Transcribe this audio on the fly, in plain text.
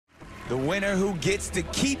The winner who gets to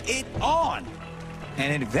keep it on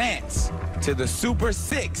and advance to the Super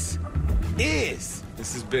 6 is...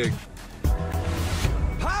 This is big.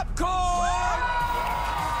 Popcorn!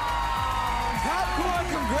 Popcorn,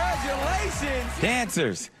 congratulations!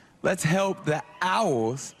 Dancers, let's help the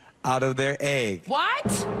owls out of their egg. What?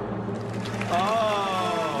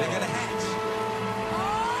 Oh. They're gonna hatch.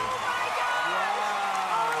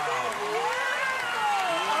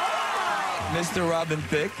 Mr. Robin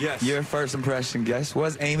Thicke, yes. Your first impression guest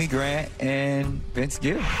was Amy Grant and Vince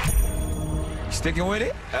Gill. You sticking with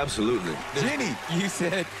it? Absolutely. Jenny, you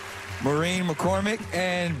said Maureen McCormick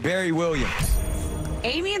and Barry Williams.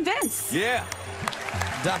 Amy and Vince. Yeah.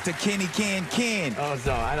 Dr. Kenny Ken. Oh,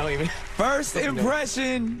 so I don't even... First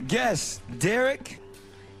impression guests, Derek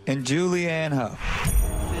and Julianne Hough.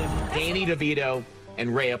 Danny DeVito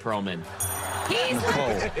and Rhea Perlman.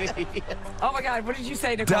 Nicole. Oh my God, what did you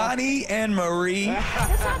say, Nicole? Donnie and Marie.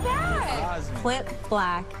 That's not bad. Clint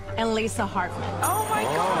Black and Lisa Hartman. Oh my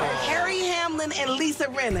God. Harry Hamlin and Lisa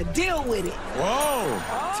Rinna. Deal with it. Whoa.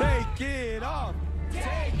 Oh. Take it off. Take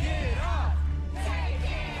it off. Take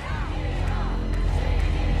it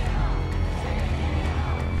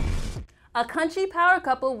off. A country power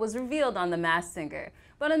couple was revealed on The Masked Singer.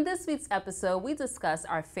 But on this week's episode, we discuss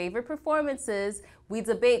our favorite performances, we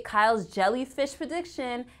debate Kyle's jellyfish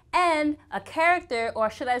prediction, and a character,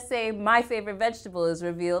 or should I say my favorite vegetable, is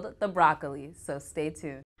revealed, the broccoli. So stay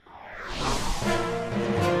tuned.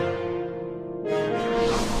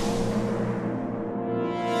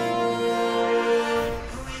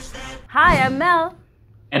 Hi, I'm Mel.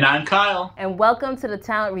 And I'm Kyle. And welcome to the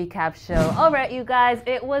Talent Recap Show. All right, you guys,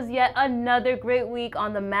 it was yet another great week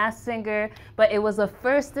on The Masked Singer, but it was a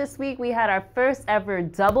first this week. We had our first ever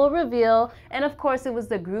double reveal, and of course, it was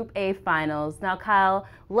the Group A finals. Now, Kyle,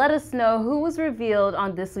 let us know who was revealed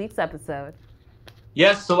on this week's episode.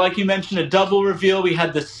 Yes, so like you mentioned, a double reveal. We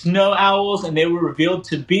had the Snow Owls, and they were revealed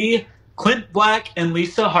to be Clint Black and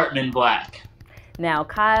Lisa Hartman Black. Now,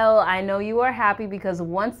 Kyle, I know you are happy because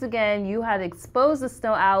once again, you had exposed the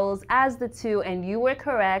Snow Owls as the two, and you were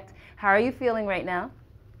correct. How are you feeling right now?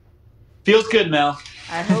 Feels good, Mel.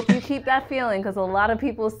 I hope you keep that feeling because a lot of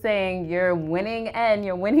people saying your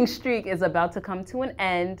winning streak is about to come to an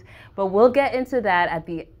end. But we'll get into that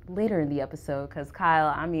later in the episode because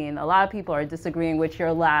Kyle, I mean, a lot of people are disagreeing with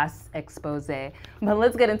your last expose. But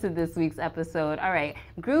let's get into this week's episode. All right,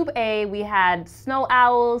 Group A, we had Snow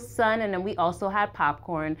Owls, Sun, and then we also had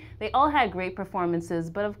Popcorn. They all had great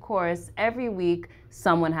performances, but of course, every week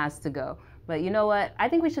someone has to go. But you know what? I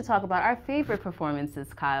think we should talk about our favorite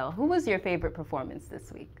performances, Kyle. Who was your favorite performance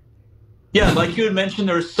this week? Yeah, like you had mentioned,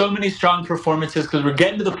 there were so many strong performances because we're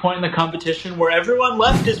getting to the point in the competition where everyone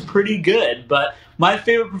left is pretty good. But my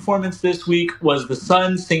favorite performance this week was the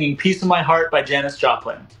Sun singing Piece of My Heart by Janis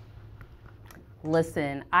Joplin.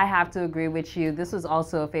 Listen, I have to agree with you. This was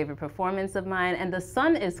also a favorite performance of mine. And the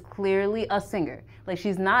Sun is clearly a singer. Like,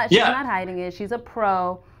 she's not hiding it. She's a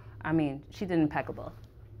pro. I mean, she did impeccable.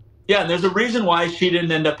 Yeah, and there's a reason why she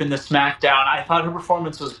didn't end up in the SmackDown. I thought her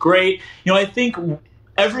performance was great. You know, I think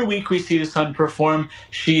every week we see the Sun perform.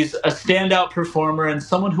 She's a standout performer and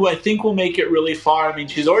someone who I think will make it really far. I mean,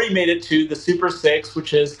 she's already made it to the Super 6,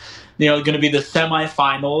 which is, you know, going to be the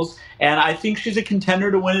semifinals. And I think she's a contender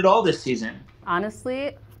to win it all this season.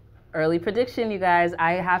 Honestly, early prediction, you guys.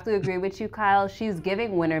 I have to agree with you, Kyle. She's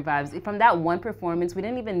giving winner vibes. From that one performance, we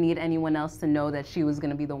didn't even need anyone else to know that she was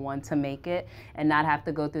going to be the one to make it and not have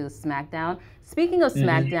to go through the SmackDown. Speaking of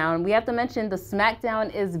SmackDown, we have to mention the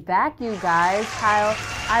SmackDown is back, you guys. Kyle,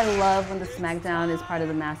 I love when the SmackDown is part of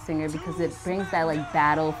the Masked Singer because it brings that like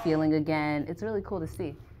battle feeling again. It's really cool to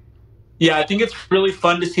see. Yeah, I think it's really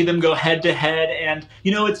fun to see them go head to head. And,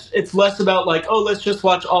 you know, it's less about like, oh, let's just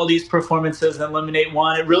watch all these performances and eliminate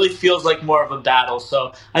one. It really feels like more of a battle.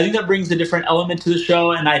 So I think that brings a different element to the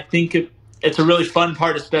show. And I think it's a really fun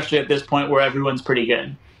part, especially at this point where everyone's pretty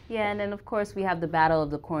good. Yeah, and then of course we have the battle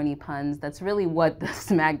of the corny puns. That's really what the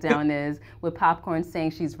SmackDown is, with Popcorn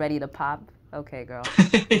saying she's ready to pop. Okay, girl.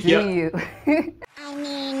 Do you? I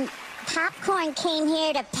mean, Popcorn came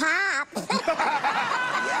here to pop.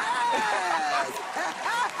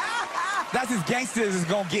 That's as gangster as it's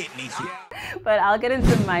gonna get, Nietzsche. But I'll get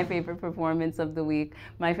into my favorite performance of the week.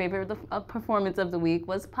 My favorite performance of the week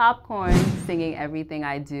was Popcorn singing Everything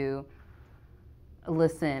I Do.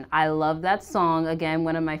 Listen, I love that song. Again,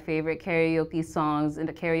 one of my favorite karaoke songs in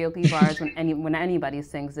the karaoke bars when anybody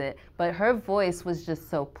sings it. But her voice was just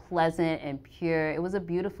so pleasant and pure. It was a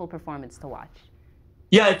beautiful performance to watch.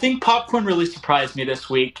 Yeah, I think Popcorn really surprised me this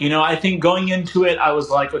week. You know, I think going into it, I was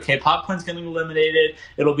like, okay, Popcorn's getting eliminated.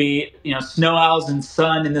 It'll be, you know, Snow Owls and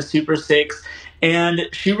Sun in the Super 6. And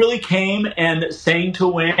she really came and sang to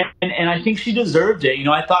win, and I think she deserved it.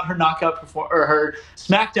 I thought her her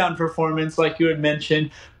SmackDown performance, like you had mentioned,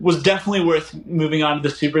 was definitely worth moving on to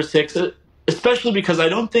the Super Six, especially because I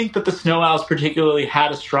don't think that the Snow Owls particularly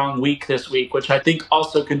had a strong week this week, which I think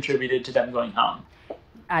also contributed to them going home.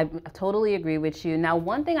 I totally agree with you. Now,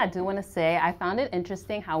 one thing I do want to say, I found it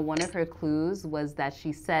interesting how one of her clues was that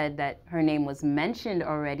she said that her name was mentioned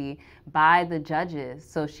already by the judges.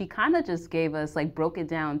 So she kind of just gave us, like, broke it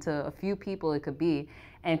down to a few people it could be.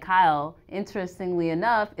 And Kyle, interestingly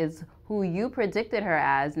enough, is who you predicted her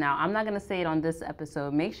as. Now, I'm not going to say it on this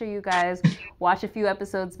episode. Make sure you guys watch a few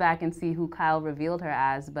episodes back and see who Kyle revealed her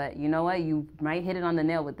as. But you know what? You might hit it on the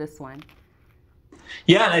nail with this one.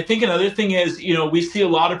 Yeah, and I think another thing is, we see a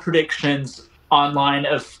lot of predictions online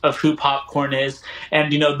of who Popcorn is.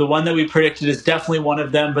 And, the one that we predicted is definitely one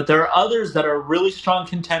of them. But there are others that are really strong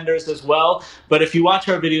contenders as well. But if you watch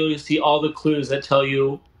our video, you'll see all the clues that tell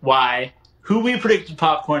you why who we predicted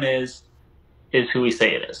Popcorn is who we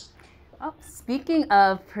say it is. Oh, speaking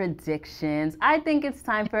of predictions, I think it's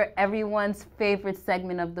time for everyone's favorite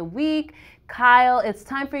segment of the week. Kyle, it's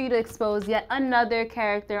time for you to expose yet another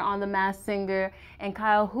character on The Masked Singer. And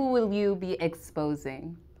Kyle, who will you be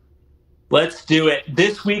exposing? Let's do it.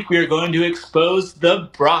 This week we are going to expose the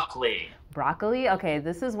broccoli. Broccoli? Okay,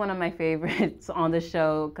 this is one of my favorites on the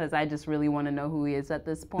show because I just really want to know who he is at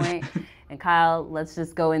this point. And Kyle, let's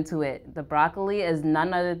just go into it. The broccoli is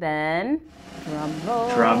none other than...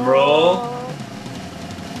 Drum roll.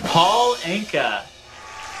 Paul Anka.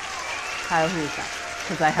 Kyle, who is that?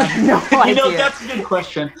 Because I have no idea. That's a good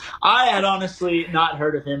question. I had honestly not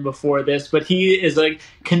heard of him before this, but he is a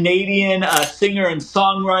Canadian singer and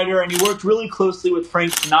songwriter, and he worked really closely with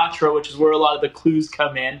Frank Sinatra, which is where a lot of the clues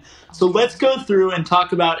come in. So let's go through and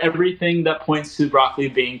talk about everything that points to broccoli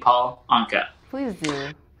being Paul Anka. Please do,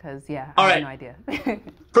 because, I have no idea.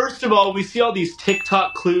 First of all, we see all these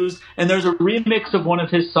TikTok clues, and there's a remix of one of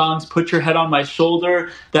his songs, Put Your Head on My Shoulder,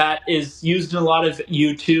 that is used in a lot of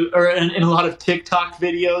YouTube, or in a lot of TikTok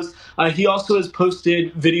videos. He also has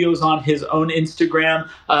posted videos on his own Instagram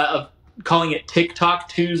of calling it TikTok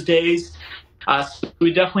Tuesdays. So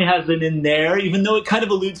he definitely has it in there, even though it kind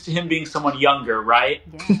of alludes to him being someone younger, right?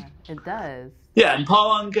 Yeah, it does. Yeah, and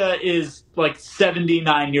Paul Anka is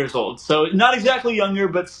 79 years old. So not exactly younger,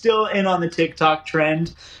 but still in on the TikTok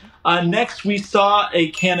trend. Next, we saw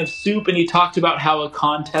a can of soup, and he talked about how a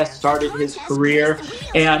contest started his career.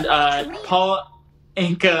 And Paul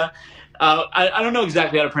Anka, I don't know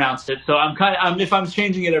exactly how to pronounce it, so if I'm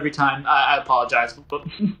changing it every time, I apologize. But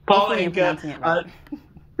Paul Anka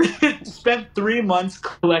spent 3 months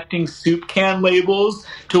collecting soup can labels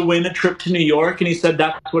to win a trip to New York, and he said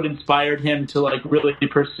that's what inspired him to really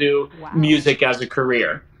pursue music as a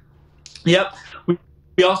career. Yep.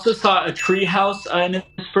 We also saw a treehouse in his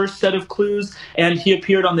first set of clues, and he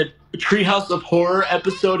appeared on the Treehouse of Horror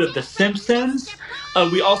episode of The Simpsons.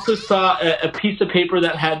 We also saw a piece of paper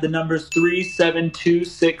that had the numbers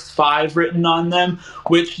 37265 written on them,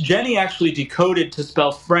 which Jenny actually decoded to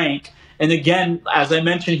spell Frank. And again, as I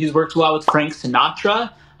mentioned, he's worked a lot with Frank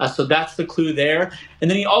Sinatra, so that's the clue there.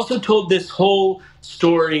 And then he also told this whole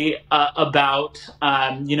story about,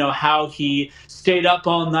 how he stayed up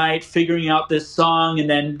all night figuring out this song and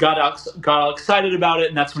then got all excited about it.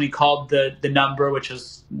 And that's when he called the number, which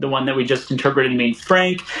is the one that we just interpreted to mean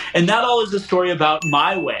Frank. And that all is a story about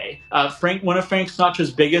My Way. One of Frank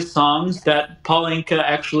Sinatra's biggest songs that Paul Anka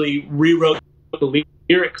actually rewrote the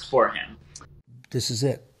lyrics for him. This is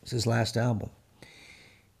it. It's his last album.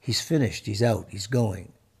 He's finished. He's out. He's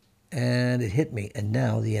going. And it hit me. And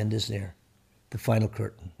now the end is near. The final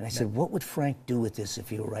curtain. And I said, what would Frank do with this if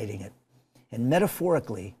he were writing it? And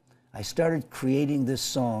metaphorically, I started creating this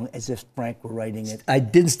song as if Frank were writing it. I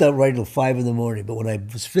didn't start writing till 5 in the morning, but when I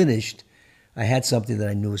was finished, I had something that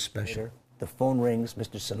I knew was special. The phone rings,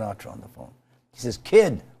 Mr. Sinatra on the phone. He says,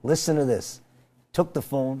 kid, listen to this. Took the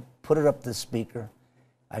phone, put it up to the speaker.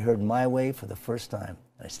 I heard My Way for the first time,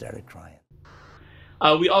 and I started crying.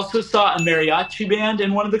 We also saw a mariachi band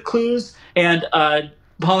in one of the clues, and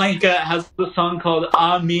Paul Anka has the song called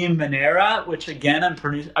A Mi Manera, which again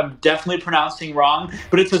I'm definitely pronouncing wrong,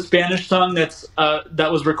 but it's a Spanish song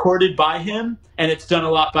that was recorded by him, and it's done a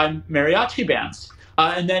lot by mariachi bands.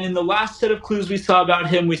 And then in the last set of clues we saw about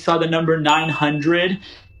him, we saw the number 900,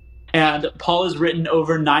 and Paul has written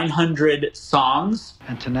over 900 songs.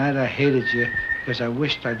 And tonight I hated you because I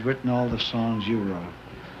wished I'd written all the songs you wrote.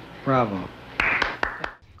 Bravo.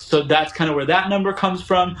 So that's kind of where that number comes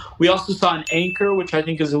from. We also saw an anchor, which I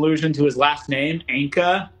think is allusion to his last name,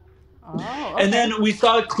 Anka. Oh, okay. And then we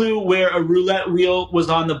saw a clue where a roulette wheel was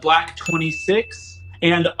on the black 26.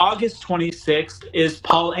 And August 26th is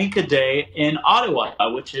Paul Anka Day in Ottawa,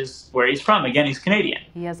 which is where he's from. Again, he's Canadian.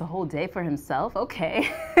 He has a whole day for himself?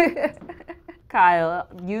 Okay. Kyle,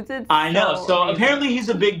 you did I know. So amazing. apparently he's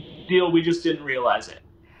a big deal. We just didn't realize it.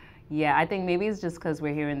 Yeah, I think maybe it's just because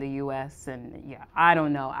we're here in the U.S. and yeah, I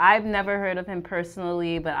don't know. I've never heard of him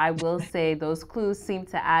personally, but I will say those clues seem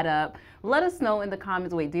to add up. Let us know in the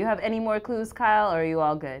comments. Wait, do you have any more clues, Kyle, or are you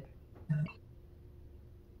all good?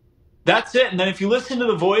 That's it. And then if you listen to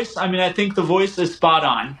the voice, I mean, I think the voice is spot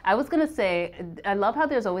on. I was going to say, I love how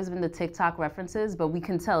there's always been the TikTok references, but we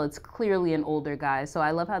can tell it's clearly an older guy. So I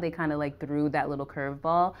love how they kind of like threw that little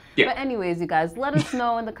curveball. Yeah. But anyways, you guys, let us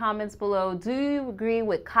know in the comments below. Do you agree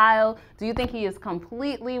with Kyle? Do you think he is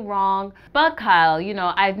completely wrong? But Kyle, you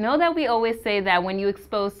know, I know that we always say that when you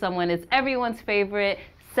expose someone, it's everyone's favorite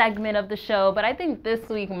segment of the show. But I think this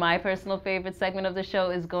week, my personal favorite segment of the show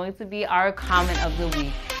is going to be our comment of the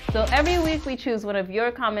week. So every week we choose one of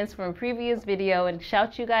your comments from a previous video and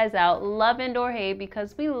shout you guys out, love and or hate,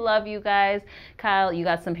 because we love you guys. Kyle, you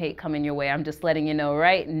got some hate coming your way. I'm just letting you know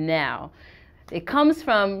right now. It comes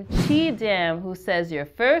from Chi Dam, who says, your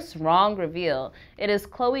first wrong reveal. It is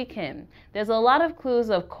Chloe Kim. There's a lot of clues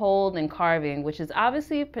of cold and carving, which is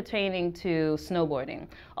obviously pertaining to snowboarding.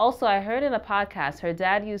 Also, I heard in a podcast her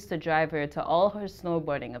dad used to drive her to all her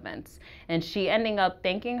snowboarding events, and she ending up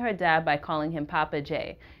thanking her dad by calling him Papa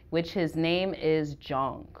J, which his name is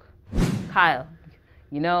Jeong. Kyle,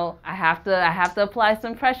 you know, I have to apply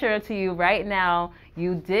some pressure to you right now.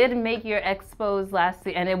 You did make your expose last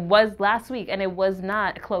week, and it was last week, and it was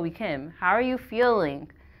not Chloe Kim. How are you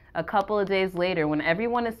feeling a couple of days later when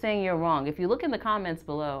everyone is saying you're wrong? If you look in the comments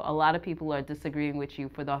below, a lot of people are disagreeing with you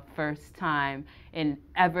for the first time in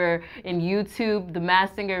YouTube, the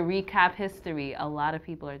Masked Singer recap history. A lot of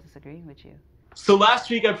people are disagreeing with you. So last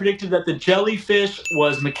week I predicted that the jellyfish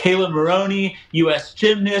was Michaela Maroney, U.S.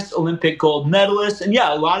 gymnast, Olympic gold medalist. And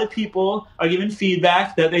yeah, a lot of people are giving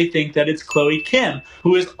feedback that they think that it's Chloe Kim,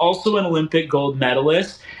 who is also an Olympic gold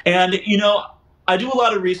medalist. And, you know, I do a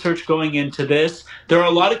lot of research going into this. There are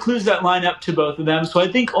a lot of clues that line up to both of them, so I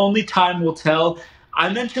think only time will tell.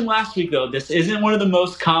 I mentioned last week, though, this isn't one of the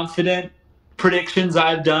most confident predictions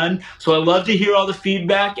I've done, so I love to hear all the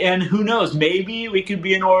feedback, and who knows, maybe we could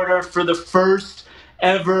be in order for the first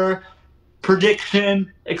ever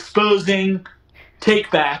prediction exposing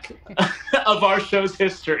take back of our show's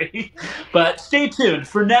history. But stay tuned.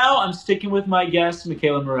 For now, I'm sticking with my guess,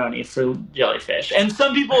 Michaela Maroney, for jellyfish. And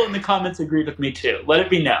some people in the comments agreed with me too. Let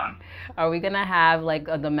it be known. Are we gonna have like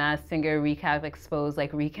the Masked Singer recap expose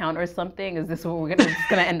like recount or something? Is this what we're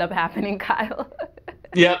gonna end up happening, Kyle?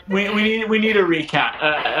 Yeah, we need a recount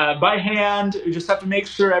by hand. We just have to make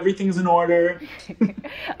sure everything's in order.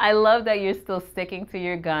 I love that you're still sticking to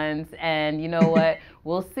your guns, and you know what?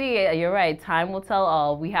 We'll see. You're right. Time will tell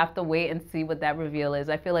all. We have to wait and see what that reveal is.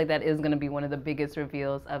 I feel like that is going to be one of the biggest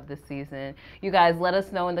reveals of the season. You guys, let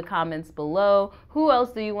us know in the comments below. Who else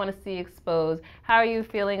do you want to see exposed? How are you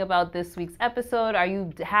feeling about this week's episode? Are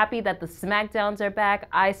you happy that the SmackDowns are back?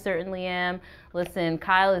 I certainly am. Listen,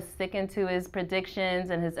 Kyle is sticking to his predictions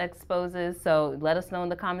and his exposes, so let us know in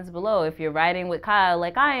the comments below if you're riding with Kyle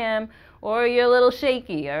like I am, or you're a little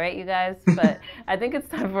shaky, all right, you guys? But I think it's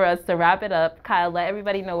time for us to wrap it up. Kyle, let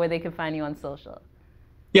everybody know where they can find you on social.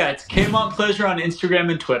 Yeah, it's Kmont Pleasure on Instagram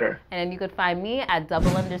and Twitter. And you could find me at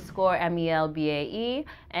 _MELBAE.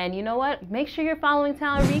 And you know what? Make sure you're following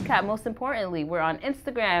Talent Recap. Most importantly, we're on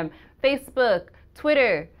Instagram, Facebook,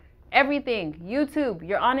 Twitter, everything, YouTube.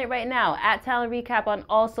 You're on it right now at Talent Recap on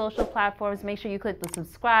all social platforms. Make sure you click the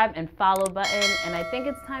subscribe and follow button. And I think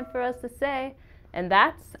it's time for us to say, and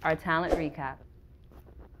that's our Talent Recap.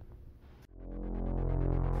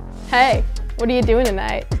 Hey, what are you doing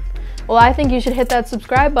tonight? Well, I think you should hit that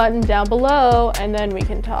subscribe button down below and then we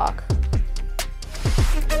can talk.